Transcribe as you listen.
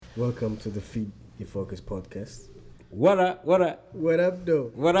Welcome to the Feed Your Focus podcast. What up? What up? What up,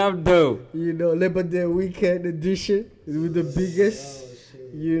 though? What up, though? You know, Labor Day weekend edition with the biggest.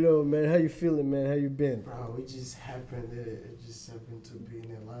 Shit. You know, man, how you feeling, man? How you been? Bro, it just happened to be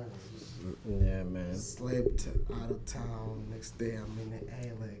in Atlanta. Yeah, man. Slept out of town. Next day I'm in the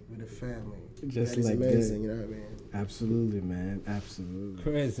A like with the family. Just that is like amazing, that. you know what I mean? Absolutely, man. Absolutely.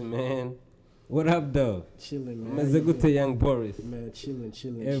 Crazy, man. What up, though? Chilling, man. How you Mazagute been? Young Boris. Man, chilling.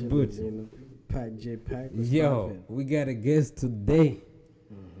 Hey, but- You know, Pack J Pack. Yo, we got a guest today.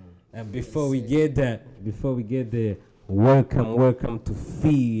 And before we get there, welcome to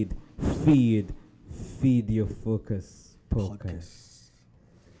Feed Your Focus podcast.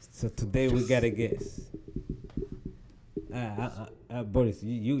 So today we got a guest. Boris,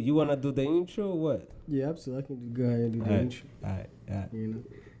 you wanna do the intro or what? Yeah, absolutely. I can go ahead and do the intro. Alright.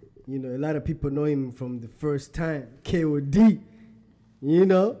 You know, a lot of people know him from the first time. KOD. You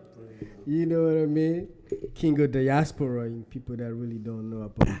know what I mean? King of Diaspora, and people that really don't know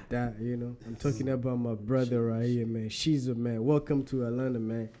about that, you know. I'm talking about my brother right here, man. She's a man. Welcome to Atlanta,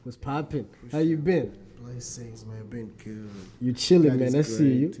 man. What's poppin'? How you been? Blessings, man. Been good. You chilling, God man. is I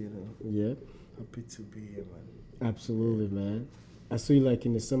see you. great, know. Yeah, Happy to be here, man. absolutely, man. I saw you like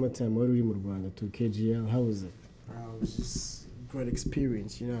in the summertime. What you Rwanda to KGL? How was it? Bro, it was just great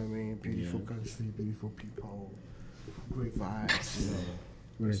experience, you know what I mean? Beautiful Yeah. country, beautiful people, great vibes, you know.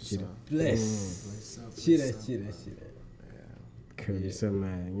 What Just, is it? Bless. Bless up. Chida. So,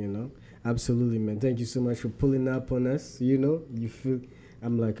 man, you know, absolutely, man. Thank you so much for pulling up on us. You know, you feel.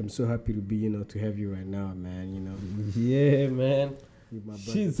 I'm so happy to be, you know, to have you right now, man. You know, Yeah, man. with my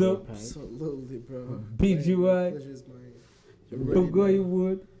brother. She's up. J-Pack. Absolutely, bro. BGY. Pleasure is mine. You're ready, Bugoyi man.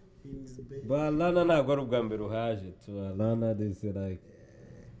 Wood. He's big. But Alana ntabwo ari ubwa mbere uhaje to Alana this is like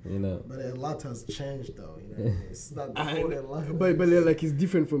you know But a lot has changed, though. You know, it's not before Atlanta. But like it's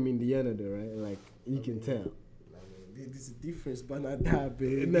different from Indiana, though, right? Like you can tell. I mean, there's a difference, but not that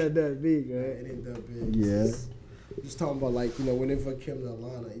big. Not that big, Yeah, right? it ain't that big. Yeah. Just talking about, like, you know, whenever I came to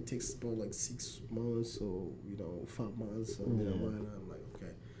Atlanta, it takes about like 6 months or, 5 months. So, Yeah. I'm like,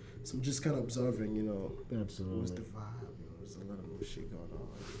 okay. So I'm just kind of observing, what's the Absolutely. vibe? There's a lot of new shit going on.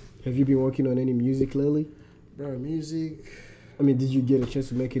 Have you been working on any music lately? Bro, music. I mean, did you get a chance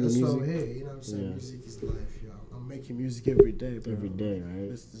to make any That's why I'm music? here. You know what I'm saying? Yeah. Music is life, yo. I'm making music every day, bro. Every day, right?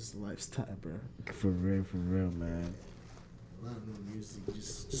 This is lifestyle, bro. For real, man. A lot of new music.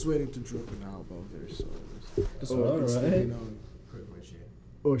 Just waiting to drop an album very soon. That's Oh, what I'm alright. sleeping on pretty much, yeah.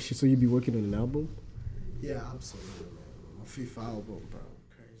 Oh shit! So you be working on an album? Yeah, absolutely, man. My fifth album, bro.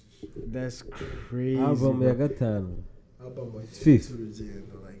 Crazy shit. That's crazy. album ya bro. gatanu Album my Fifth. to the end,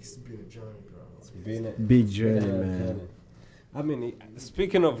 like it's been a journey, bro. been a Big journey, man. I mean,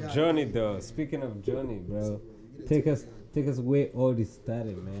 speaking of journey, bro, take us where all this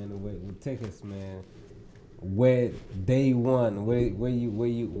started, man. Take us, man. Where day one, where you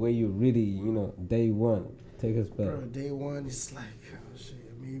really, day one. Take us back. Bro, day one is like, oh shit.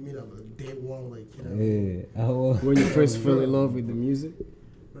 I mean, you mean like day one, like, Yeah, I was. When you first fell in love with the music?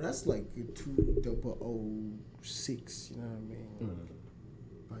 But that's like 2006, you know what I mean?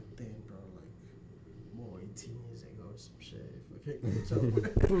 Back then, bro, like more 18 years ago or some shit. If I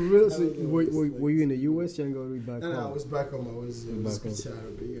can't For real? So I don't know, were it's like- you in the US? You ain't go back No, I home? was back home. I was Back home. I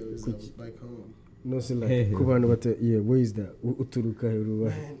was back home. No, so like, Hey. kubana bata, yeah, where is that? Uturuka heruwa.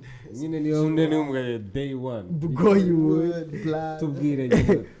 Man, Nyine niyo umwe day one. Bugoyi Wood. Black. Tubwire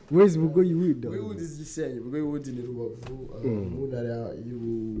nyine. Where's Bugoyi Wood, Wewe though? wundi zisenye, wewe wundi ni Rubavu, mu ntara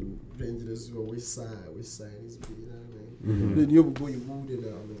y'Uburengerazuba, West Side is big, you know what I mean? Then you go, you would, I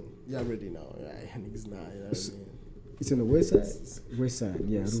mean, you already know, right? Niggas know, you know what I mean? It's on the west side? West side,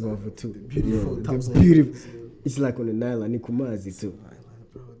 yeah, West Rubavu side, too. the beautiful Yeah, thousand the beautiful. acres, It's like on the Nile, Nikumazi too. bro.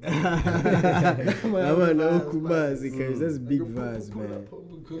 I want to know Kumazi, because that's big vibes, man.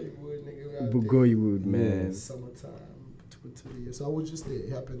 Bugoyi Wood, man. Summertime, 2 years. So I was just there. It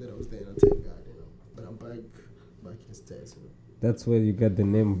happened that I was there, and I thank God, But I'm back in States, That's where you got the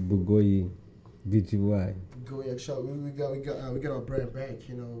name Bugoyi BGY. Going actually, we got our brand back.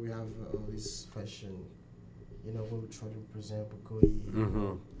 We have all this fashion. We're trying to present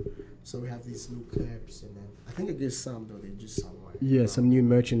Bugoyi. So we have these new caps, and then I think I get some though. They just somewhere. Yeah, some new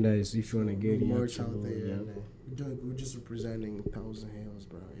merchandise if you want to get it. merch out there. absolutely, yeah. And, we're just representing Thousand Hills,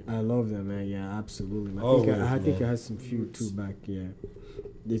 bro. I love that, man. Yeah, absolutely. Man. Always, I think man. I had some few Roots. too back. Yeah,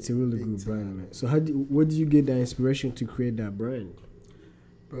 it's a really Big good brand, time. man. So where did you get that inspiration to create that brand?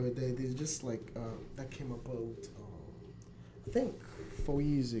 Bro, they just like that came about. I think 4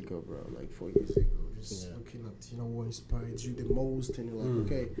 years ago, bro. Like 4 years ago, just Yeah. looking at what inspires you the most, and you're like,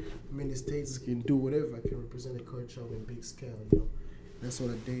 okay, I'm in the States, I can do whatever. I can represent a culture on a big scale, That's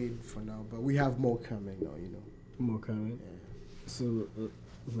what I did for now. But we have more coming now, you know. More coming. Yeah. So,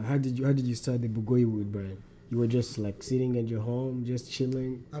 like, how did you start the Bugoyi Wood brand? You were just like sitting at your home, just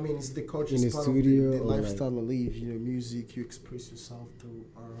chilling. I mean, it's the culture, In it's the part studio of the or lifestyle I live. You know, music, you express yourself through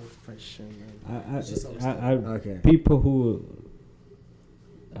art, fashion. And it's just how it's done. Okay. People who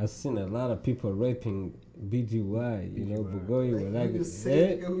I've seen a lot of people rapping BGY, you know, Bugoyi, Like, like, who you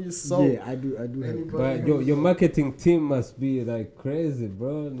say, eh? who you saw. Yeah, I do have. Anybody But who your you- marketing team must be like crazy,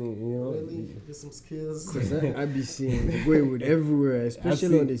 bro. You know, Really, get some skills. Cause I be seeing Bugoyi Wood everywhere, especially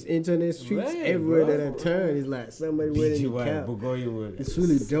seen- on this internet streets. Right, everywhere bro. that I turn, it's like somebody wearing the BGY, cap. Bugoyi wood. It's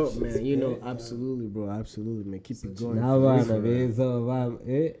really dope, man. You know, great, man. absolutely, bro. Absolutely, man. Keep it Such going. Now for I'm real, a for real. bit of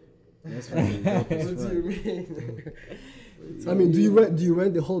eh? That's fucking dope as What fuck. do you mean? I mean, do you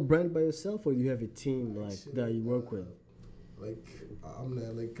run the whole brand by yourself, or do you have a team like that you work with? Like I'm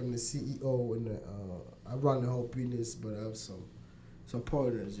the CEO and I run the whole business, but I have some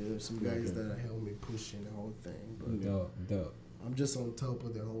partners, you know, some guys that help me pushing the whole thing. But Dope. I'm just on top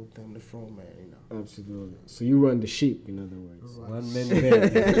of the whole thing, the front man, you know. Absolutely. So you run the ship, in other words. Right. One man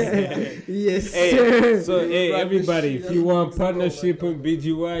band. Yes, Hey, sir. so hey, Run the everybody, shit, if you want that's what it's partnership all with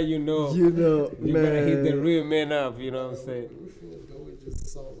BGY, you know, You know, you man. gotta hit the real man up. You know what I'm saying? We finna go with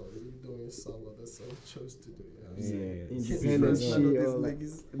just solo. We doing solo. That's what I chose to do. Yeah. Independent Can't shit, be or friends like,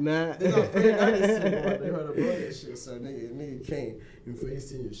 with none of nah. these niggas. They not paying artists anymore. They heard about that shit. So nigga can't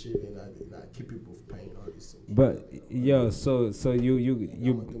invest in your shit and not keep people paying artists. And But shit. yo, so you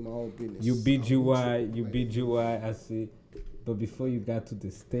I'ma do my own business. you I'm BGY, you like, BGY. I see. But before you got to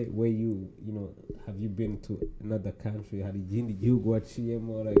the state where you know, have you been to another country? How did you go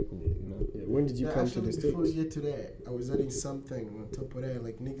more like, you know? Yeah, when did you Yeah, come to actually, the before we States? get to that, I was adding something on top of that.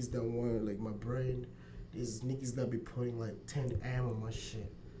 Like niggas that want like my brand. There's niggas that be putting like 10 M on my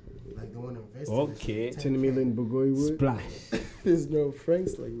shit. Like they want to invest. Okay. in that shit. 10 million Bugoyi Wood? Splash. There's no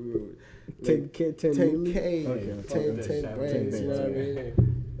francs like we were. 10K, 10 million? 10K, Okay, 10 okay. 10 Shout out brands, 10 you know what I brands.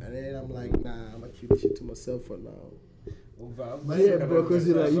 mean? And then I'm like, nah, I'm gonna keep this shit to myself for now. Yeah, bro, because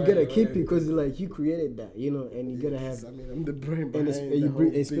you like you gotta keep it because like you created that, you know, and you gotta have. I mean, I'm the brain And behind it's, the you whole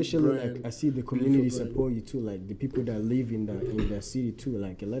bring, big especially brand. like I see the community brand. support you too, like the people that live in the city too.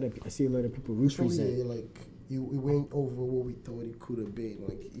 Like a lot of I see a lot of people represent. Truly, like it went over what we thought it could have been.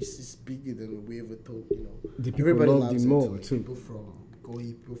 Like it's just bigger than we ever thought. You know, The people loved loves it more like, too. People from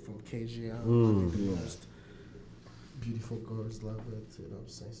Goyi, people from KGI, I think the yeah. most beautiful girls love it. You know, what I'm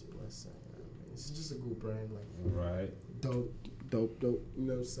saying it's a blessing. I mean, it's just a good brand. Like Right. dope. You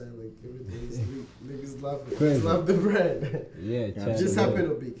know what I'm saying? Like everything is niggas love it. Crazy. Niggas love the brand. Yeah, It Chad, just yeah. happened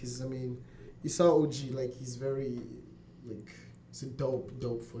to be because I mean, you saw OG like he's very like it's a dope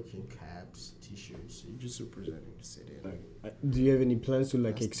fucking caps, t-shirts. You're just representing the city. Like, do you have any plans to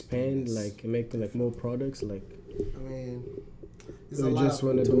like That's the expand, thing, like make like more products, like? I mean, there's Or a you lot just of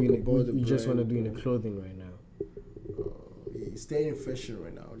wanna talk do in about the you just wanna brand, do in the but, clothing right now. yeah, staying in fashion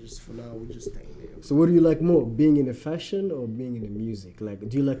right now. Just for now, we're just staying there. So what do you like more, being in the fashion or being in the music? Like,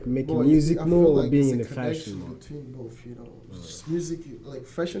 do you like making Boy, music I more feel or like being it's in a the fashion connection more? between both, you know. Just music, like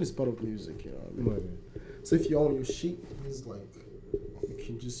fashion is part of music, you know what I mean? More. So if you own your shit, it's like you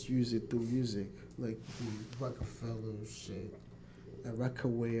can just use it through music, like the Rockefeller shit, and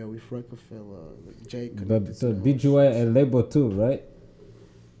Rockaway with Rockefeller, like Jay. But so BGY a label too, right?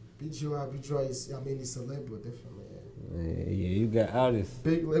 BGY is, I mean, it's a label, definitely. Yeah. Yeah, you got artists.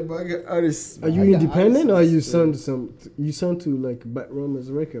 Big label, I got artists. Are you I got independent or artists, you so- sound to like Bat Roma's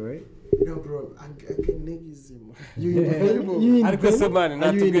record, right? No, bro, I get niggas in my. You independent? Ariko somebody Are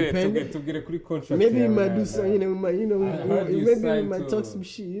not you to get independent? to get a quick contract. Maybe here, we might man, do some, man. you know, I heard you maybe we signed might to- talk some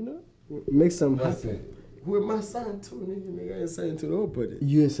shit, you know, make some What's happen. it? Who am I signed to, nigga? I ain't signed to nobody.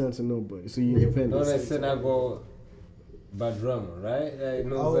 You ain't sound to nobody, so you Yeah, independent. No, they said I go bad drummer, right? I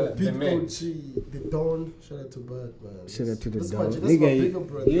know Oh, the Big man. OG, the Don. Shout out to Bad, man. Shout out to the That's Don. That's Nigga, my you- bigger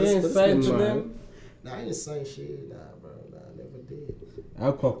brother. You ain't That's signed to my- them? Nah, I ain't signed shit. Nah, bro. Nah, I never did.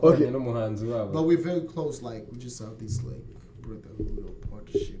 Okay. n'umuhanzi But wabo. we're very close. Like, we just have this, like, brotherhood or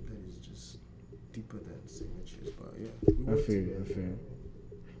partnership that is just deeper than signatures. But yeah. we I work feel you, together. I feel you.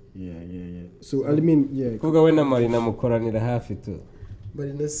 Yeah. So I mean, yeah. Kuga we na Marina mukoranira hafi tu.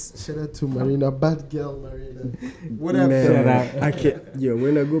 Marina, shout out to Marina. Bad girl, Marina. What up, Man, Shout though? out. I can't. Yo,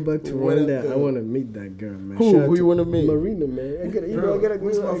 when I go back to What up, Rwanda, I though? want to meet that girl, man. Who? Shout out Who you to want to meet? Marina, man. I gotta, Bro, I gotta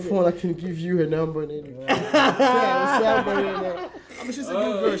where's go. my phone? I can give you her number. And then. What's up, Marina? I'm she's a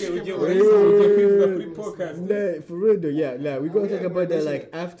good girl. She okay, can we get podcast. Nah, for real though, yeah, we gonna talk about that like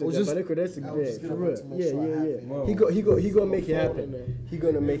I after was that, just- but look, that's I was just for gonna real. want to make Yeah, sure I have it. Wow. He gonna make it happen. He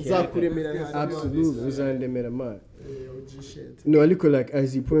gonna make it Zakure happen. mina Absolutely, uzandemera man. Just shit. No, I look like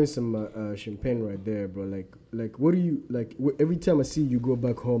as you pouring some champagne right there, bro. Like, what do you like? Every time I see you go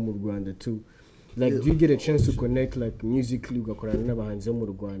back home with Rwanda too, like, do you get a chance to connect like musically ugakorana n'abahanzi bo mu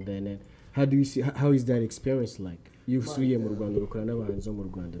Rwanda, and then how do you see how is that experience like? You usuye mu Rwanda ugakorana n'abahanzi bo mu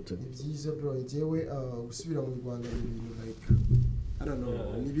Rwanda too. Ni byiza bro, njyewe gusubira mu Rwanda ni ibintu like I don't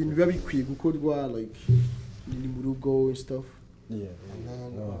know, ni ibintu biba bikwiye gukorwa like ni mu rugo and stuff. Yeah. And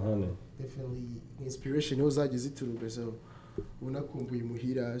then honey. definitely inspiration niho zagiye zituruka, so unakumbuye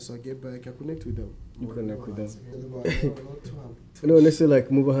muhira, so I get back, I connect with them. You connect with them. No, No, let's say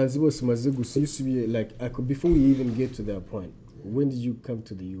like mu bahanzi bose umaze gusa iyo usubiye like before we even get to that point, when did you come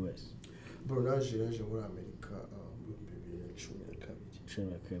to the US? bro, naje muri Amerika mu 2012. Sure,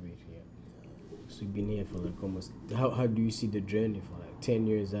 yeah. So you've been here for like almost. How do you see the journey for like 10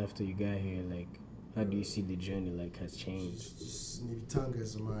 years after you got here? Like, how do you see the journey like has changed? Just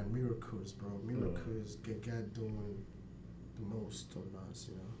nibitangaza man, miracles bro, miracles. Get God doing the most on us,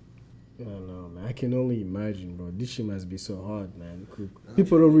 you know. I don't know, man. I can only imagine, bro. This shit must be so hard, man.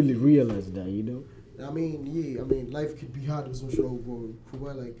 People don't really realize that, you know. I mean, yeah, I mean, life could be hard as well, bro.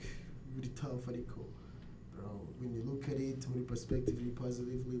 Kuba like really tough, ariko, bro. When you look at it from perspectively,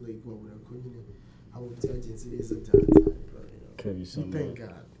 positively, like what we're doing, how byagenze neza byataye, bro. You know. So, We thank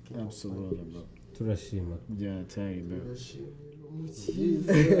God. absolutely, bro. Turashima. Yeah, tired, bro.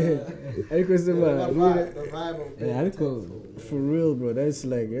 The Ariko se, man, vibe of Yeah, ariko for real, bro. That's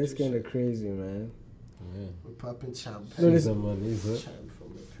kind of crazy, man. Yeah. we're popping champagne. No, this- She's a man, is it? Champ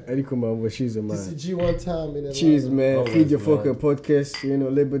from the pen. Ariko, man, but she's a This is man. G one time in Cheers, Atlanta. man. Always, Feed your man. fucking podcast. You know,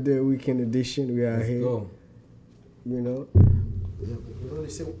 Labor Day weekend edition. We are Let's here. go. You know. Yeah, but none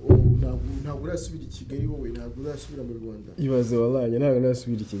say, ntabwo urasubira i Kigali wowe, ntabwo urasubira mu Rwanda. Ibaze wallahi ntabwo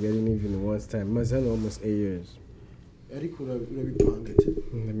nasubira i Kigali even once time. Maze hano almost 8 years. Ariko urabipanga ate?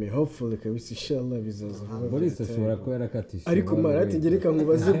 I mean, hopefully kabisa inshallah bizaza vuba. Polisi ashobora kuba yarakatishije. Ariko man, ati gereka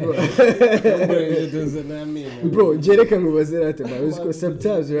nkubaze bro. Doesn't that mean? Bro, gereka nkubaze rate bro. Because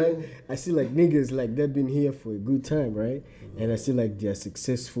sometimes, right, I see like niggas like they've been here for a good time, right? And I see like they are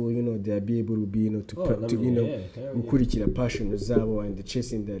successful, you know, they are be able to be, you know, gukurikira passion zabo and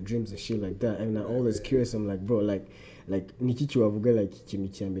chasing their dreams and shit like that. And I'm always curious, I'm like, bro, like niki kiwavuga like ikintu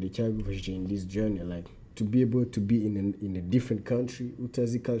cya mbere cyagufashije in this journey, like to be able to be in a different country,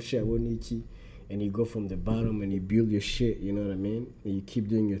 utazi culture aboniki, and you go from the bottom and you build your shit, you know what I mean? And you keep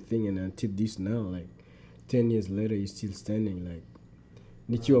doing your thing, and until this now, like 10 years later, you're still standing, like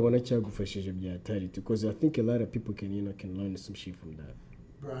niki wabona cyagufashije byatari, because I think a lot of people can learn some shit from that.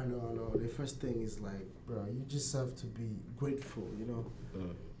 Bro, no. The first thing is like, bro, you just have to be grateful, you know?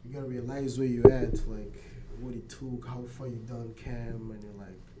 You gotta realize where you're at, like, what it took, how far you done came, and you're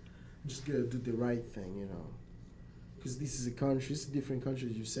like, you just gotta do the right thing, you know? Because this is a country, it's a different country,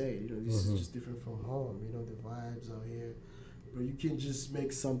 as you say, you know, this is just different from home, you know, the vibes out here. But you can't just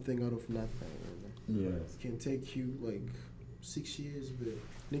make something out of nothing, you know? Yeah. It can take you, like, 6 years, but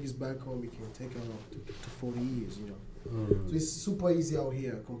niggas back home, it can take out to 40 years, you know? So it's super easy out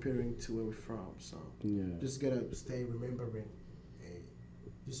here comparing to where we're from. So Yeah. just gotta stay remembering. Hey,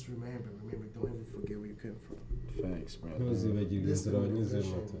 just remember. Don't ever forget where you came from. Facts, bro. Ntuzibagirwe inzira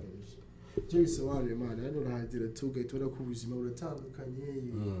wanyuzemo. Jya bisobanuye man, hano nahagera tugahita ko ubuzima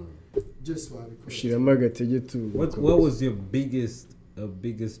buratandukanye. Just wabikora. Ushiramo agatege tu. What was your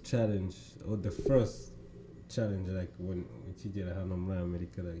biggest challenge or the first challenge like when ukigera hano muri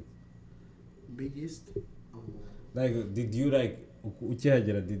America like Biggest? like did you like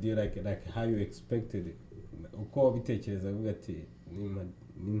ukihagera did you like how you expected it uko wabitekereza uvuga ati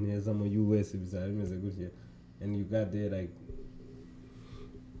ni neza mu US bizaba bimeze gutya and you got there like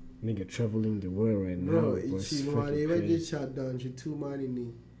nigga traveling the world right now. Bro, It's ikintu fucking wareba crazy. cyadanje too many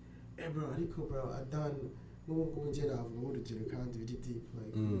ni. Bro, ariko bro, Adan nk'uko njye navuga urugero kandi biri deep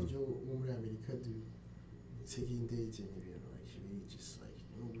like uburyo wo muri Amerika take indege n'ibintu like really just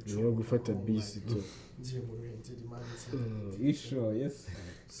like Niyo gufata bisi tu. ngiye mu ruhengeri man. you sure yes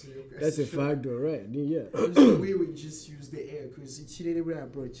That's a fact though, right? Yeah. There's a way we just use the air because ikirere buriya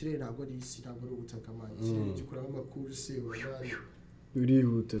bro, ikirere ntabwo ari isi, ntabwo ari ubutaka man. Ikirere gikuramo amakuru se urabana.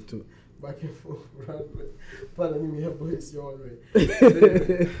 Urihuta tu. Back and forth, run. Pana mimi hapo is your way.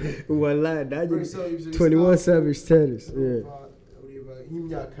 Wallahi, that Bro, is so if you 21 start- Savage status. Yeah. ureba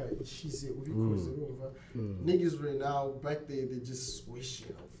nk'imyaka ishize ubikoze urumva niggas right now back there they just wishing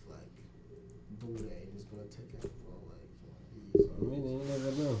of like do that and it's gonna take out for like I mean you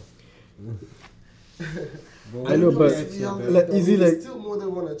never know I know, but like, is it like still more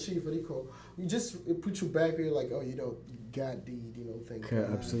than want to achieve? What do you call? You just it put you back here like, oh, you know, God did, you know, thank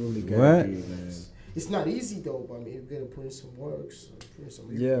God. absolutely What? gotta be, man. It's not easy though, but I mean, you're gonna put in some work, so put in some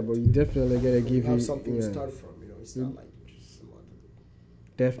effort. Yeah, but you definitely gotta give you you have something to yeah. start from. You know, it's not like just some other.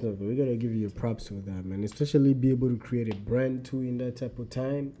 Definitely, we gotta give you your props for that, man. Especially be able to create a brand too in that type of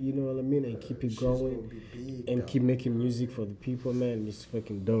time. You know what I mean? And keep it She's gonna going be big, and though. keep making music for the people, man. It's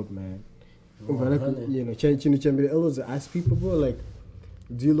fucking dope, man. 100. You know, change. I always ask people, bro, like,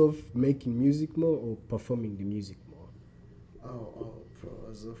 do you love making music more or performing the music more? Oh, bro,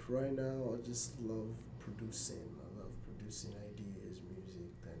 as of right now, I just love producing. I love producing ideas, music,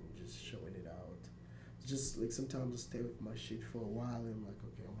 and just showing it out. Just like sometimes I stay with my shit for a while and I'm like,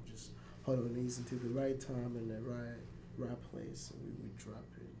 okay, I'm just hold on these until the right time and the right place, and we would drop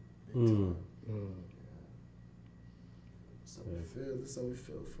it. Big time. So we feel. That's how we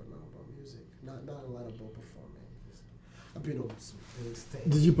feel for now about music. Not a lot about performing. I've been on some big stages.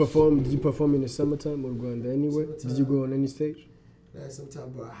 Did you perform in the summertime or going there anywhere? Did you go on any stage? Yeah, sometime,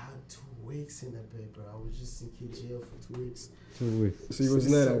 bro. I had 2 weeks in that bed, bro. I was just in jail for 2 weeks. 2 weeks. So you was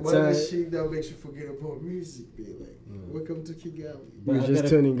not One of the outside. shit that makes you forget about music, be like, welcome to Kigali. You But were I just gotta-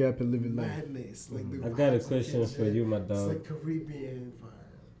 turning up and living life. Madness, like the I got a vibes of question for Kigali. you, my It's dog. like Caribbean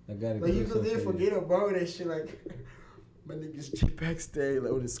vibe. I got a Like you question could for you. forget about that shit. Like my niggas J-Pack stay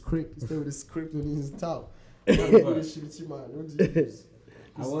like with the script. Stay with the script on his top. This shit in your mind. What do you use?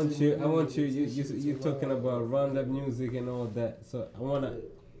 I want you. You talking about roundup music and all that. So I wanna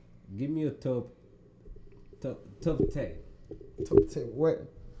give me a top 10 Top 10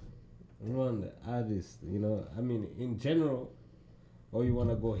 what? roundup artists. You know, I mean, in general, or you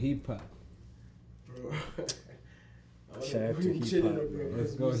wanna go hip hop? Bro. Shout out to hip hop, bro.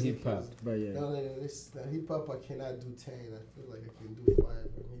 Let's go hip hop. But yeah, No, hip hop I cannot do 10. I feel like I can do 5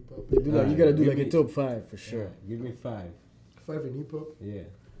 in hip hop. you gotta do Give like me- a top 5 for sure. Yeah, give me 5. 5 in hip hop. Yeah.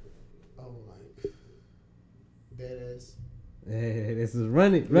 Oh, like badass. Hey, this is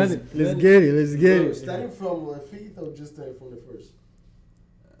run it. Let's get Bro, it. starting from the 5th or just starting from the 1st?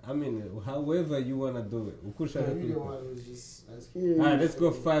 I mean, however you wanna do it. I Ukusha really people. want to just asking. Yeah. Alright, let's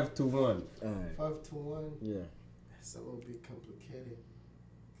go 5 to 1. Alright, 5 to 1. yeah. It's a little bit complicated.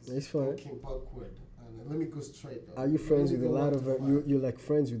 'Cause It's fine. Walking backward. And let me go straight though. Are you friends Let with me a go lot 1 of to them? 5. You're like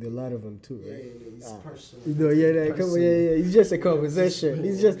friends with a lot of them too, Yeah, right? it's personal. You know, yeah, come on, Personal. It's just a conversation.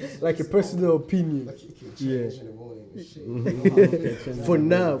 It's just like a personal opinion. Like you can Yeah. change in the morning and shit. You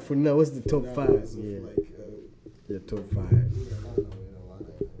know how For now, what's the top now 5? as of Yeah, like, yeah, top 5. Yeah.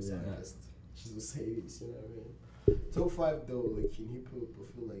 Yeah. She's a Sadie's, you know what I mean? Top 5 though, like in hip hop, I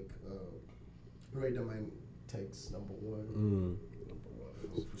feel like Raiderman takes number 1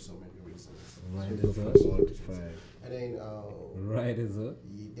 for so many reasons. Right So is go up. from 1 to 5. And then, Right is up.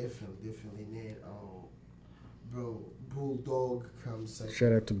 yeah, definitely. And then, bro, Bulldog comes second.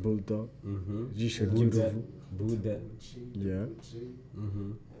 Shout out to Bulldog. Mm-hmm. You should Buddha. beautiful. Buddha. Yeah.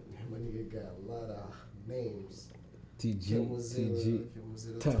 Mm-hmm. And my nigga got a lot of names. TG.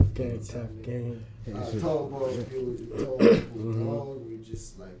 TG. Tough gang. Tall boy, Bulldog. We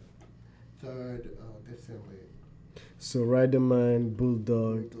just like third, definitely. So Riderman,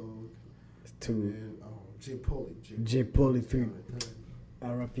 Bulldog, Bulldog. 2. And then, J. Polly. J. Polly, 3. Third.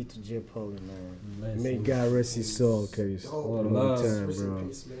 RIP to J. Polly, man. Nice. May God rest his soul, cause Oh, all love. the time, Rest in bro.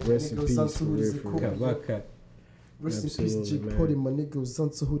 peace, man. Rest in Nigga peace, Zanzu for Hood real, is a for Kobe. real. Kabaka. Rest in Absolutely, peace, J. man. Polly, my nigga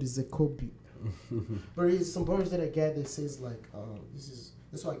Zanzu Hood is a Kobe. But it's some bars that I got that says like,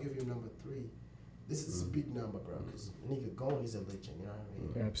 that's why I give you number 3. This is a big number, bro, because nigga Gone is a legend, you know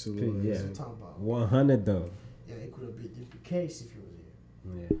what I mean? Absolutely. Yeah. That's what I'm talking about. 100 though. Yeah, it could have been different case if you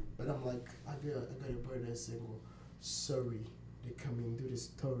was here. Yeah. But I'm like, I got a bird that single, sorry, they come and do the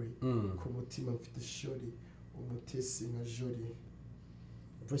story. Como team of the shorty, umutesi na jody.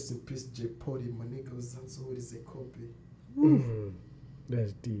 Rest in peace, J. Polly, my nigga Zanzu Hood is a Kobe.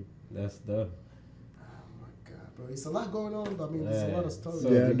 That's deep. That's the. Oh my god, bro. It's a lot going on, but I mean, there's a lot of stories. So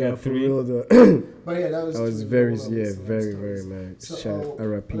Yeah, you got for 3. real though. But yeah, that was I was two, very, you know, yeah, it's a lot of very, stories. very man. So, Shout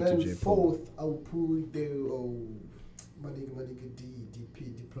RIP to then J. Polly. 4th, I will put the my nigga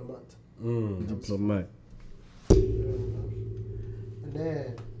DP diplomat. Diplomat. And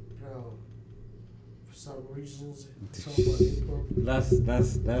then, bro, for some reasons, talking about hip hop.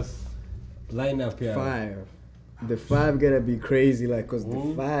 That's line up here. 5. The 5 gotta be crazy, like, cause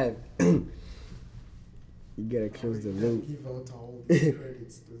the 5, you gotta close the I loop. give out all these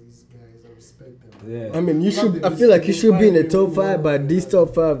credits to these guys. I respect them. Yeah. I mean, you should. I feel like you should be in the top 5, but this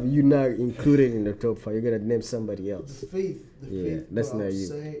top 5, you're not included in the top 5. You gotta name somebody The else. faith, Yeah, that's bro, I not would you.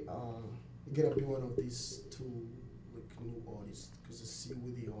 say, you gotta be one of these 2 like new artists because I see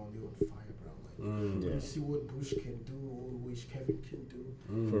with you on fire, bro. Like Yeah. You see what Bush can do, or what Kevin can do.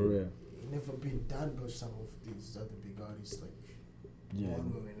 For real. It never been done by some of these other big artists like Yeah.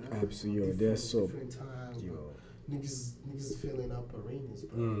 one way or another. Absolutely. Yo, Different- they're so. different time. Yo. Niggas filling up arenas,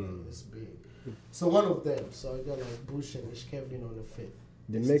 bro. Like, it's big. So one of them. So I got like Bush and Kevin on the 5th.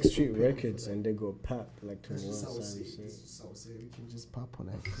 They It's make still street preparing for records that. and they go pop like That's 21 just how I see Savage it. That's said. just how I say it. We can just pop on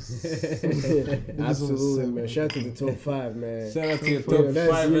that. Absolutely, man. Shout out to the top 5, man. Shout out to your You know, top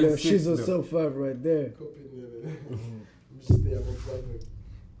that's, 5 you know, and 6. she's on though. top 5 right there. I'm just there, I'm a brother.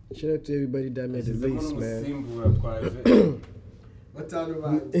 Shout out to everybody that made the list, man. Simba kwaje. Batano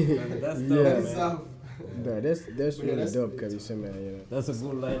vibes. That's Yeah, dope, That's man. how. Nah, that's But yeah, really that's dope, big Kabisa, too. man. You know. That's a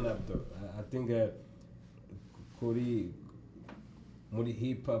good lineup though. I think kuri muri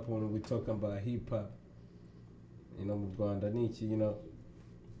hip hop, when we talking about hip hop, you know, mu Rwanda niki, you know,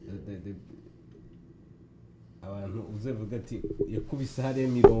 the abantu uzevuga ati yakubise hariya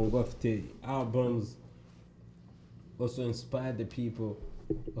imirongo afite albums, also inspired the people,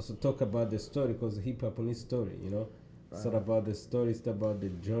 also talk about the story, because hip hop is story, you know. It's not about the story, it's about the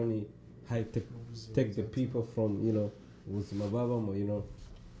journey, how you take the people from, you know, ubuzima babamo, you know.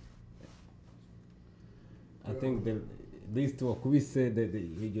 I think these two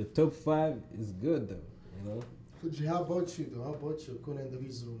wakubise, your top 5 is good though, you know. Fuji, how about you though? How about you? Kuna and the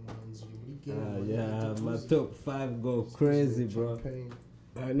reason Yeah, my top 5 go crazy, bro.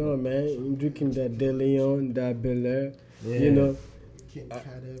 I know, man. I'm drinking that De Leon, that Bel Air. Yeah. You know. Can't cut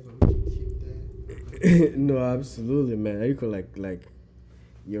it, but we can keep that. No, absolutely, man. I could like,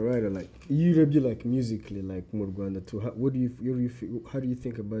 you're right. Or like, you be like musically, like Muruganda too. How do you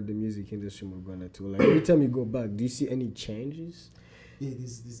think about the music industry Muruganda too? Like every time you go back, do you see any changes? Yeah,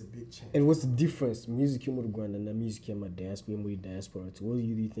 this is a big change. And what's the difference, music in Muruganda and music in my diaspora too? What do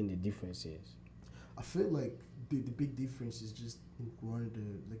you think the difference is? I feel like the big difference is just in Rwanda,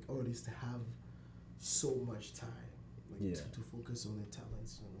 like artists to have so much time, like Yeah. to focus on their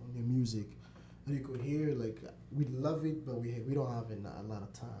talents and on their music. And you could hear like we love it, but we don't have a lot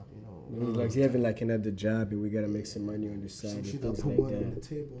of time, you know. Like you having like another job and we gotta make some money on the side Some and shit that things put like money on the that.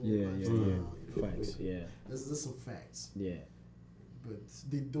 table. Yeah, lifestyle, yeah. you know. Facts, yeah, There's some facts, yeah, but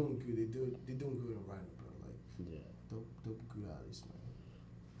they doing good. They doing good in Rwanda, bro. Like yeah. dope good artists, man.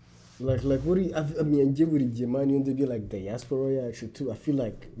 Like what do you, I mean, and give it man, you to be like diaspora actually too. I feel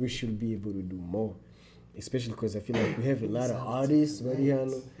like we should be able to do more, especially because I feel like we have a lot of artists,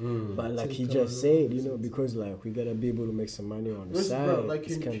 Mariano. But like he just said, you know, because like we gotta be able to make some money on the Yes, side. bro, like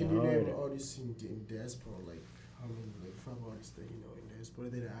it's can kind you of name hard. artists in diaspora? Like how many like 5 artists that you know in diaspora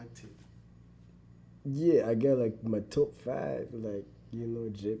that are active? Yeah, I got like my top 5, like you know,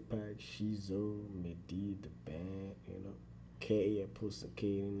 Jetpack, Shizo, Medi, the band, you know. K, I put some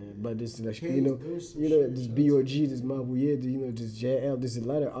K in there. But this is like, you know, this BOG, this Mabuye, you know, this JL, there's a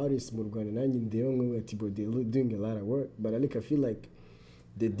lot of artists in Ghana, and they don't know what people, they're doing a lot of work. But I feel like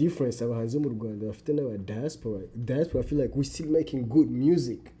the difference of Hanzo Muruganda, after now diaspora, I feel like we're still making good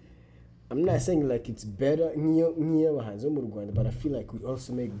music. I'm not saying like it's better, but I feel like we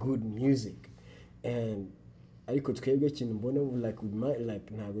also make good music. And ariko twebwe ikintu mbona like we might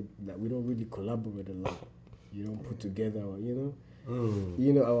like we don't really collaborate a lot. You don't put together our, you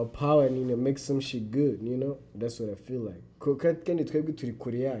know, our power and, you know, make some shit good, you know. That's what I feel like. Kandi twebwe turi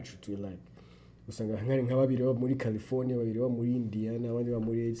kure yacu turi like usanga nka babiri baba muri California, babiri baba muri Indiana, abandi baba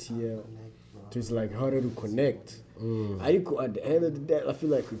muri ATL. So it's like harder to connect. Ariko at the end of the day, I feel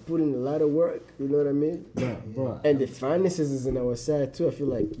like we put in a lot of work, you know what I mean? Yeah, bro. And the finances is on our side too. I feel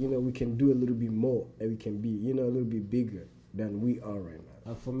like, you know, we can do a little bit more and we can be, you know, a little bit bigger than we are right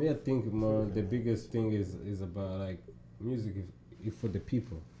now. For me, I think the biggest thing is about like music if for the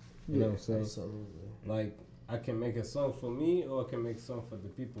people. You know what I'm saying? Absolutely. Like I can make a song for me, or I can make a song for the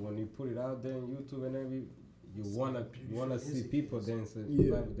people. When you put it out there on YouTube and you wanna see people dance and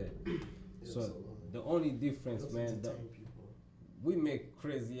vibe there. So the only difference, man, we make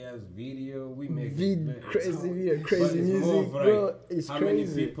crazy ass video. We make crazy video, but crazy it's music, more of bro. like It's how crazy.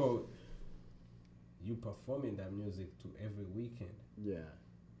 many people you performing that music to every weekend. Yeah.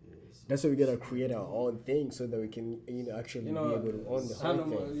 That's why we gotta create our own thing so that we can, you know, actually You know, be able to own the whole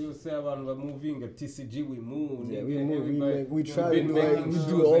thing. you say about we're moving a TCG, we move. Yeah, nigga, we move, everybody- we try to been do making it, we shows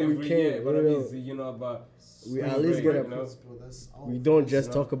do all we every can, year, but you at know. least, you know, about We spring at least break, gotta you know? We don't just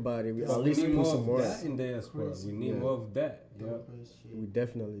You know? talk about it. We So at we least need put more some of work. that in diaspora. Crazy. We need Yeah. more of that. You know, We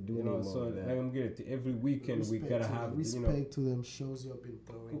definitely do you need know. more So of that. I'm getting to every weekend we gotta have, you know. respect to them shows you have been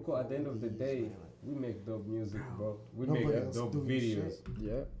throwing. Kuko, at the end of the day, man. we make dope music, bro. We Nobody make else dope doing videos, shit.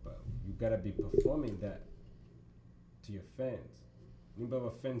 Yeah. but you gotta be performing that to your fans. nimba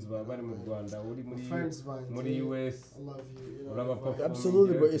aba fans bawe bari mu Rwanda uri muri Friends, man. muri yeah. US I love you. You know, Uraba if I- perform.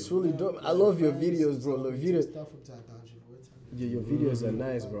 Absolutely, bro. It's really dope. I love your videos, bro. The videos. Stuff from Tadaji, bro. Your videos are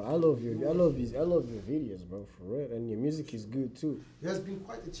nice, bro. I love your videos, bro, for real. And your music is good too. It has been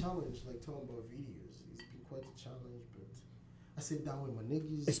quite a challenge, like talking about videos. It's been quite a challenge, but I sit down with my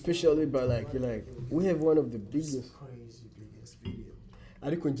niggas. Especially by we have one of the It's biggest. crazy biggest video.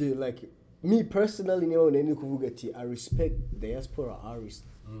 Ariko nje like me personally niyo neni kuvuga ati I respect diaspora artists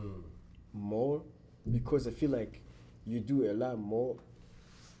more because I feel like you do a lot more.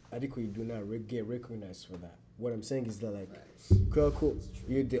 Ariko you do not get recognized for that. What I'm saying is that like Kwako,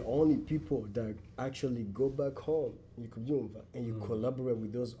 you're the only people that actually go back home and you collaborate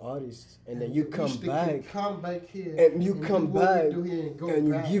with those artists and then you come back here and you come back and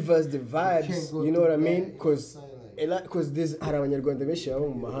you give us the vibes, you know what I mean? Because there's hari abanyarwanda benshi baba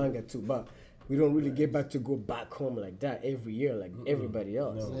mu mahanga too, but we don't really get back to go back home like that every year like everybody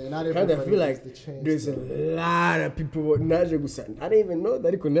else. Yeah, not Kind of everybody feel gets like the chance, there's a though. lot of people naje gusanga. I didn't even know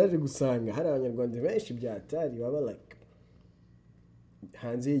that ariko naje gusanga hari abanyarwanda benshi byatari baba like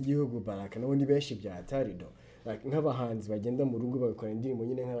hanze y'igihugu baraka nabo ni benshi byatari do like nk'abahanzi bagenda mu rugo bagakora indirimbo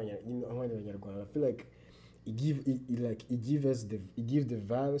nyine nk'abandi banyarwanda. I feel like it gives the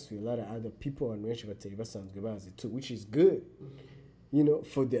vibes to a lot of other people and benshi batari basanzwe bazi too, which is good. You know,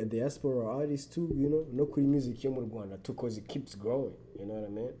 for the diaspora artists too, you know, no kuri music yo mu Rwanda too, cause it keeps growing, you know what I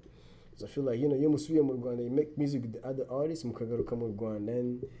mean? So I feel like, you know, yo musubiye mu Rwanda, you make music with the other artists, mukagaruka mu Rwanda,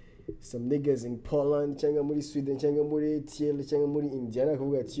 and some niggas in Poland, cyangwa muri Sweden, cyangwa muri TL, cyangwa muri Indiana,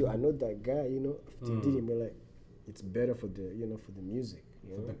 akavuga ati, yo, I know that guy, you know, after indirimbo, like, it's better for the, you know, for the music.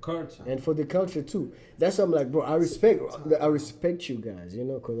 You know? the culture And for the culture too. That's why I'm like, bro, I respect you guys, you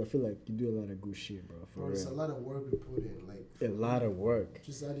know, because I feel like you do a lot of good shit, bro. For Bro, it's a real. lot of work we put in, like A lot of work.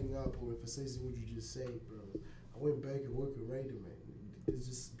 just adding up or emphasizing what you just said, bro. I went back and worked with Raider, man. It's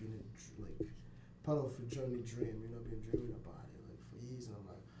just been like part of a journey dream, you know. I've been dreaming about it like for years, and I'm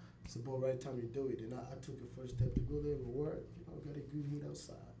like, it's about right time to do it. And I took the first step to go there and work, you know, got a good heat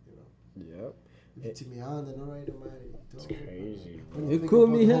outside, you know. Yep. To me, on the Raider, man. It's crazy, bro. When You you think call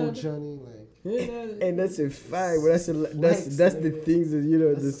about me the whole Hannah? journey, like. And that's a fact. But that's the nigga. things that, you know,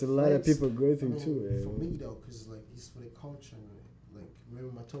 That's there's a the lot of flex. people going I through mean, too. for me though, cause like it's for the culture, man. Like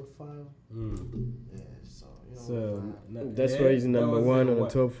remember my top 5? Yeah, so you know. so That's yeah, why he's that number was one the on the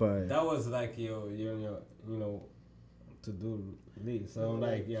one- top 5. That was like your you know to do this. So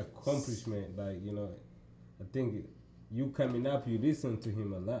like your accomplishment, like you know, I think you coming up, you listen to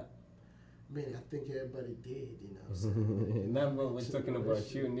him a lot. Man, I think everybody did, you know. What I'm saying? Now we're talking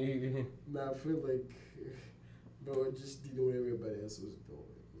about you, nigga. Nah, I feel like, bro, I just did what everybody else was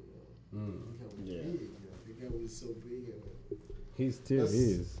doing, you know. The guy was Yeah. big, you know. The guy was so big, and He still That's-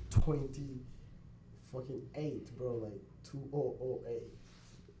 is. 8, bro, like 2008.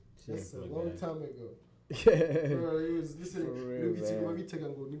 That's a my long guy. time ago. Yeah. Bro, it was listening. For real, man. Let me take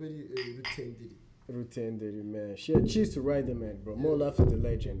and go. Nobody retended it. Routine Diddy, man. Cheers to Ryder, man, bro. More love to the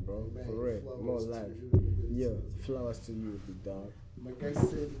legend, bro. Man, For real. flowers More to life. you. Yeah, flowers to you, big dog. My guy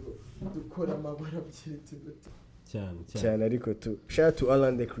said, dukora amabara by'ibiti. Chan. Chan Ariko too. Shout out to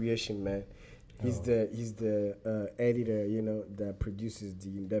Alan the Creation, man. He's the editor, you know, that produces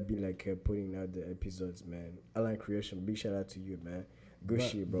that be like putting out the episodes, man. Alan Creation, big shout out to you, man. Good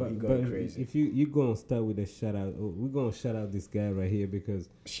shit, bro. He going crazy. If you gonna start with a shout out, we're gonna shout out this guy right here because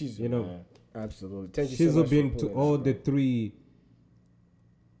She's, you know, man. Absolutely. Thank you she's so much. been for to pulling all this, the bro. 3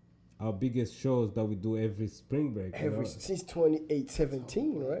 our biggest shows that we do every spring break. you know? Since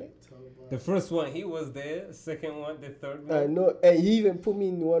 2017, right? The first one he was there, second one, the third one. I know, and he even put me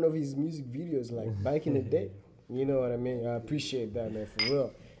in one of his music videos, like back in the day. You know what I mean? I appreciate that, man, for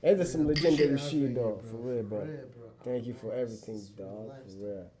real. And there's some legendary shit, though, for real, bro. Thank you for everything, dog, for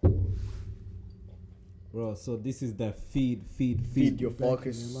real. Bro, so this is the feed. Feed Your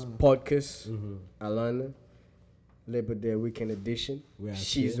Focus Alana. podcast, Mhm. Alana, Labor Day weekend edition. We are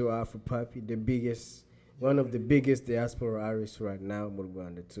Shizo Afro Papi, one of the biggest diaspora artists right now, in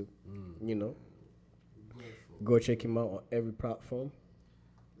Rwanda too. You know, go check him out on every platform.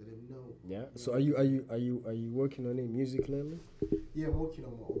 Let him know. Yeah. So are you working on any music lately? Yeah, I'm working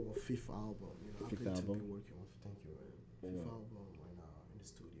on my 5th album. You know, Fifth I've album. been working on. Thank you, man. 5th Yeah. album right now in the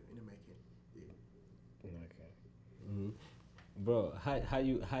studio, in the making. Yeah. Okay. Mhm. Bro,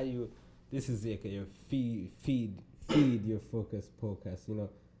 how you this is like your feed your focus podcast, you know.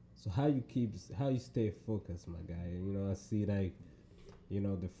 So how you stay focused, my guy? You know, I see like, you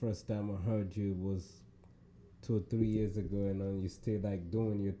know, the first time I heard you was 2 or 3 years ago, and you stay like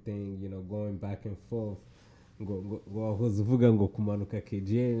doing your thing, you know, going back and forth. Wahoze uvuga ngo kumanuka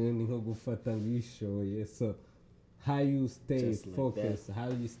KJ ni nko gufata ngishoye. So how you stay Just like focused, how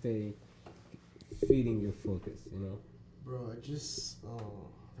you stay feeding your focus, you know? Bro, I just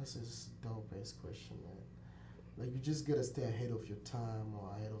this is dope ass question, man. Like you just gotta stay ahead of your time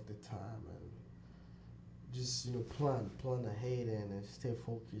or ahead of the time and just plan ahead and stay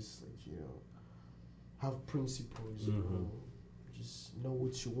focused. Like have principles. Just know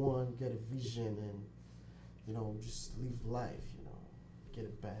what you want, get a vision, and just live life. Get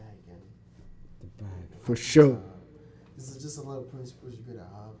a bag and The bag. For sure. This is just a lot of principles you gotta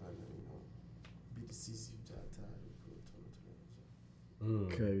have and be decisive that time.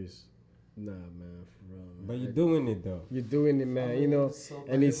 Cause, nah, man, for real, man. But you're doing it though. You're doing it, man. So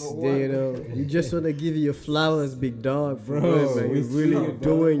And it's whatever you just wanna give you your flowers, big dog, for Bro, real, man. we You're really see it,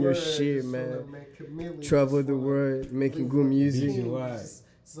 doing your Word, shit, just man. wanna make chameleons, Travel the wanna world, making live good like music. kings. Visualize.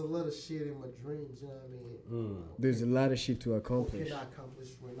 There's a lot of shit in my dreams, you know what I mean? There's a lot of shit to What accomplish. can I accomplish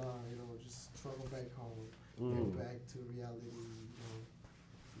right now? Just travel back home, get back to reality,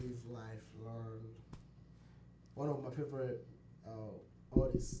 live life, learn. One of my favorite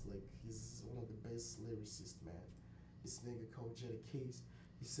artists, like he's one of the best lyricists, man. This nigga called Jada Keys.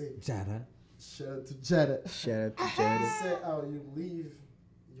 He said, Jada. shout out to Jada. Shout out to He Jada. said, you live,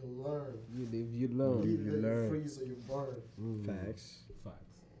 you learn. You live, you learn. Live, you Either learn. you freeze or you burn. Facts.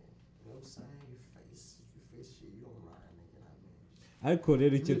 Facts. You know what I'm saying? You face shit, you don't learn, nigga. You know what I mean? Ariko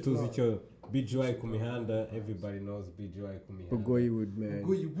rero icyo tuzi cyo BGY ku mihanda, everybody knows BGY ku mihanda. Bugoyi Wood, man.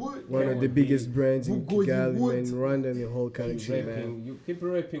 Go you would. One of the biggest brands in Bugoyi Kigali, Wood. man, Rwanda and the whole Keep country, man. rapping, you keep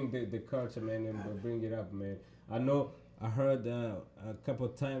rapping the culture, man, and bring it up, man. I heard a couple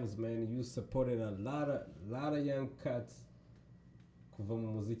times, man, you supported a lot of young cats kuva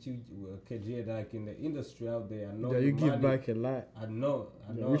mu muziki KG, like in the industry out there. I know Yeah, you the give money- back a lot. I know,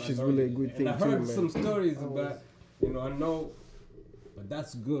 which I is know really a you- good and thing I too, heard man. some stories about, I know, but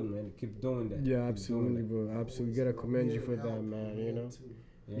that's good, man. Keep doing that. Yeah, Keep doing absolutely, that. bro. Absolutely. Gotta commend you for that, man, You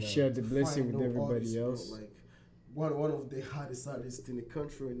You know? share the To blessing find with no everybody artist, bro, else. like one of the hardest artists in the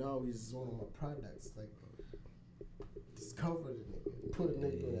country right now is one of my products. Like discovered a nigga, put a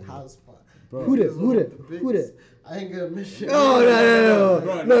nigga in a house spot. Bro. Who that? He's Who one that? of the Who biggest. that? I ain't gonna mention. Oh, no,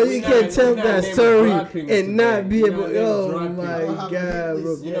 Bro, no, we you not- can't tell we not that name story dropping and not today. be We able. not name Oh dropping. my I don't have God, a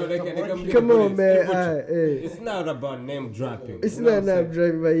bro. list. You know, they can Come Come on, man. It's, Alright, hey. it's not about name dropping. It's you know not what I'm not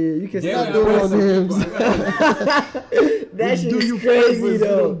driving by here. You can Yeah, start I doing got no some names. people- I got- That shit do is you crazy favors,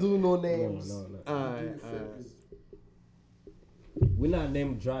 though. You don't do no names. No. Alright, Do you alright. favors. We're not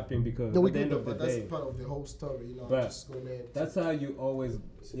name dropping because No, we at the do end that, of the but that's day, part of the whole story. But I'm just gonna that's how you always,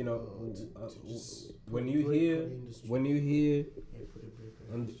 you know, just when put you a break hear, on the industry. when you hear, Yeah, put a break on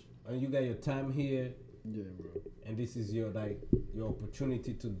the and, industry. and you got your time here, Yeah, bro. and this is your your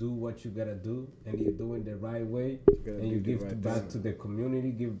opportunity to do what you gotta do, and you're doing the right way, gotta and you do the give right back thing. to the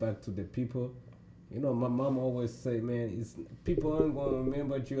community, give back to the people. You know, my mom always say, man, it's people aren't gonna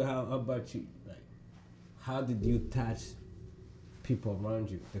remember you. How about you? Like, how did you touch people around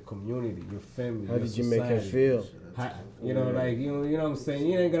you, the community, your family? How your did you make her society? feel? How, you know, like you know what I'm saying.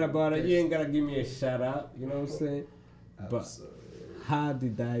 You ain't gotta bother. You ain't gotta give me a shout out. You know what I'm saying? But how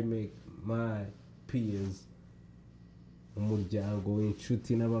did I make my peers, umuryango,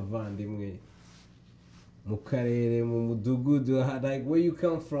 inshuti n'abavandimwe, mu karere, mu mudugudu, like where you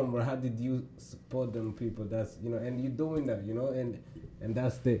come from, or how did you support them people? That's and you're doing that, and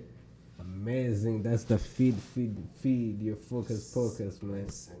that's the amazing. That's the feed your focus, man.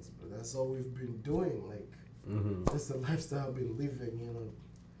 Makes sense, but that's all we've been doing. Like that's the lifestyle I've been living.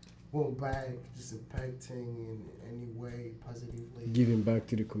 Going back, just impacting in any way positively. Giving back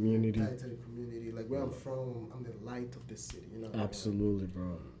to the community. Back to the community. Like where I'm from, I'm the light of the city. Absolutely,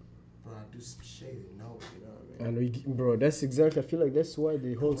 bro. Bro, I do some shit, you know what I I mean? know, bro. That's exactly. I feel like that's why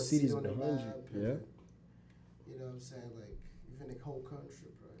the whole Put my city's city on the behind map you. and, Yeah. You know what I'm saying? Like even the whole country,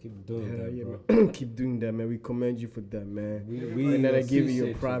 bro. Keep doing Hell that, yeah, bro. man. Keep doing that, man. We commend you for that, man. We And then I give you your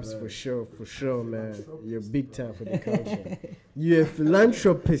appreciate props bro. for sure, man. Philanthropist, You're big bro. time for the culture. You're a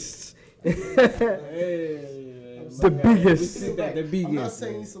philanthropist. Hey, The man. biggest. We see that, the I'm biggest. not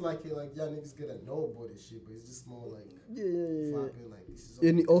saying man. it's like y'all niggas gotta know about this shit, but it's just more like Yeah. vibing like this is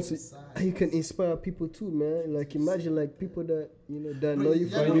And all also, inside. and you can inspire people too, man. Like imagine like people that that Bro, know you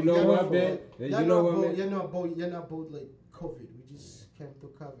y'all from you know before. what, man? You know what, man? You're not about like COVID. We just came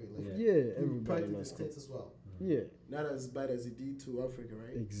through COVID. Like Yeah, we everybody practiced the knows. states as well. Yeah, Not as bad as it did to Africa,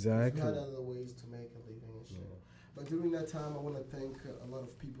 right? exactly. We had other ways to make a living and shit. But during that time, I want to thank a lot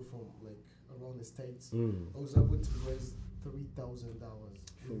of people from like around the states. I was able to raise $3,000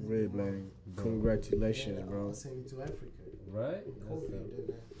 For real, man. Congratulations, I bro. was sending it to Africa. Right? COVID,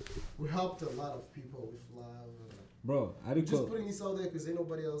 and we helped a lot of people with love. bro, I'm just putting this out there because ain't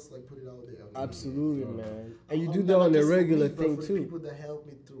nobody else like put it out there. Absolutely, man. And you I'm do not that on a just for regular me, but thing for the too. people that help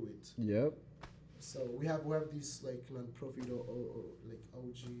me through it. Yep. So we have this like non-profit or like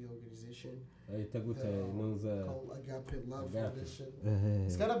OG organization called Agape Love Foundation.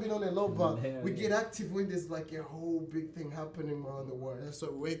 It's kind of been on a low, but we get active when there's like a whole big thing happening around the world. That's why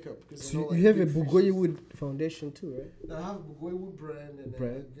we wake up. Because So you have a Bugoyewood Foundation too, right? I have Bugoyewood brand and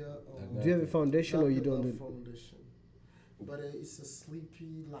Brand. then I got, Do you have a foundation or you Agape don't Love do? Foundation. But it's a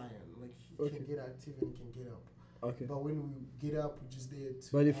sleepy lion. Like he Okay. can get active and he can get up. Okay. But when we get up, we're just there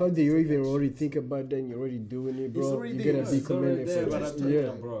to. But the fact that you even already think about that and you're already doing it, bro, already you there, gotta be it's already commended there, for but that. I'm telling Yeah.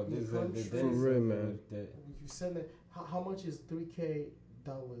 you, bro. This is country. For real, man. You send it. How much is $3,000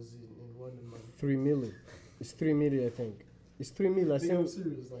 in London money? 3 million. It's 3 million, I think. It's 3 million. I Think I'm think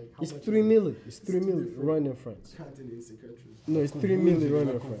serious. Like how it's much 3 is it? million. It's 3 two million different run in France. Continents and countries. No, it's 3 million run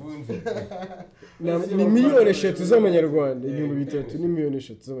in France. Na Let's see ni how miliyoni far- eshatu z'amanyarwanda Yeah, ibihumbi yeah. bitatu ni miliyoni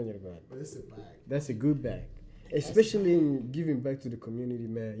eshatu z'amanyarwanda. But it's a bag. That's a good bag. Especially in giving back to the community,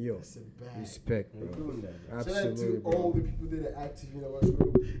 man. Yo, It's a bag. respect, bro. Shout out Absolutely, to all bro. the people that are active in our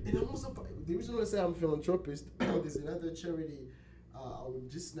group. And I'm also the reason why I say I'm a philanthropist. There's another charity. I would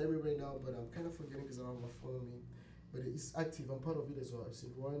just name it right now, but I'm kind of forgetting because I don't have my phone on me. But it's active. I'm part of it as well. It's in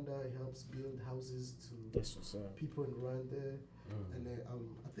Rwanda. It helps build houses to That's what's up. people in Rwanda, and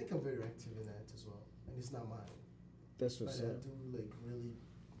I think I'm very active in that as well. And it's not mine, That's but what's I up. do like really.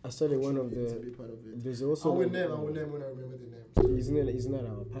 I started one of contribute to the. be part of it. There's I also. will name when I remember the names. It's not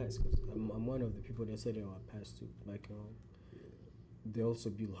our past. Cause I'm one of the people that said they were past too. Like, they also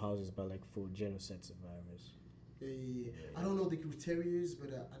build houses, but like for genocide survivors. Yeah. I don't know the criteria, but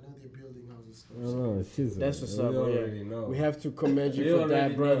I know they're building houses. That's what's up. We already Yeah. know. We have to commend you We for already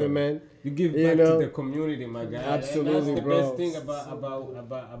that, brother, know. man. You give You back know? to the community, my guy. Absolutely, and that's the bro. best thing about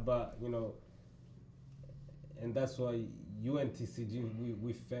and that's why you and TCG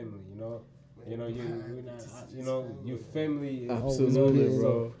we family, you family. Absolutely,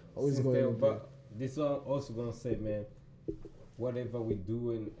 bro. Always Since going then, to be. but this one also gonna say, man, whatever we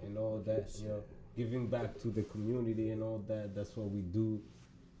do and all that, giving back to the community and all that, that's what we do.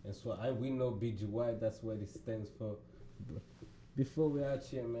 And so we know BGY, that's what it stands for. Before we out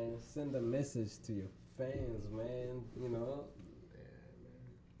here, man, send a message to your fans, man,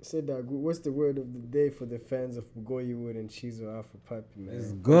 Said that. What's the word of the day for the fans of Bugoyewood and Chizo Afro Papi, man?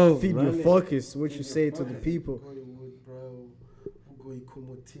 Let's go. Feed Run your it. focus. What Feed you your say to the focus. people. Bugoyewood, bro. Bugoyi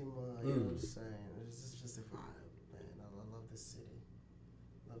Kumutima, you know what I'm saying? It's just a vibe, man. I love this city.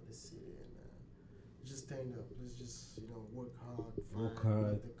 And just stand up. Let's just, work hard. Work find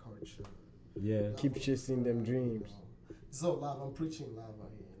hard. The culture. Yeah. Keep chasing them dreams. It's all love. I'm preaching love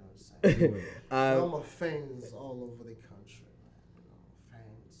out here, you know what I'm saying? All Uh, my fans all over the country, man.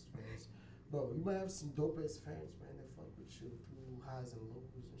 Fans. Bro, you might have some dope ass fans, man, that fuck with you through highs and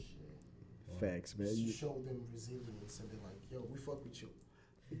lows and shit. facts, man. Just show them resilience and be like, yo, we fuck with you.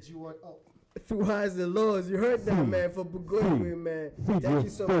 Did you want up? Through highs and lows, you heard that, man. For Bugoyewood, man. Thank you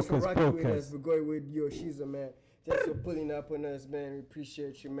so much for rocking with us, Bugoyewood. Yo, Shiza, man. Thanks for pulling up on us, man. We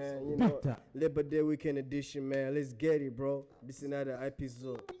appreciate you, man. Labor Day weekend edition, man. Let's get it, bro. This is another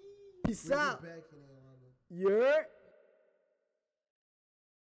episode. Peace Bring it out. back in Atlanta. You heard?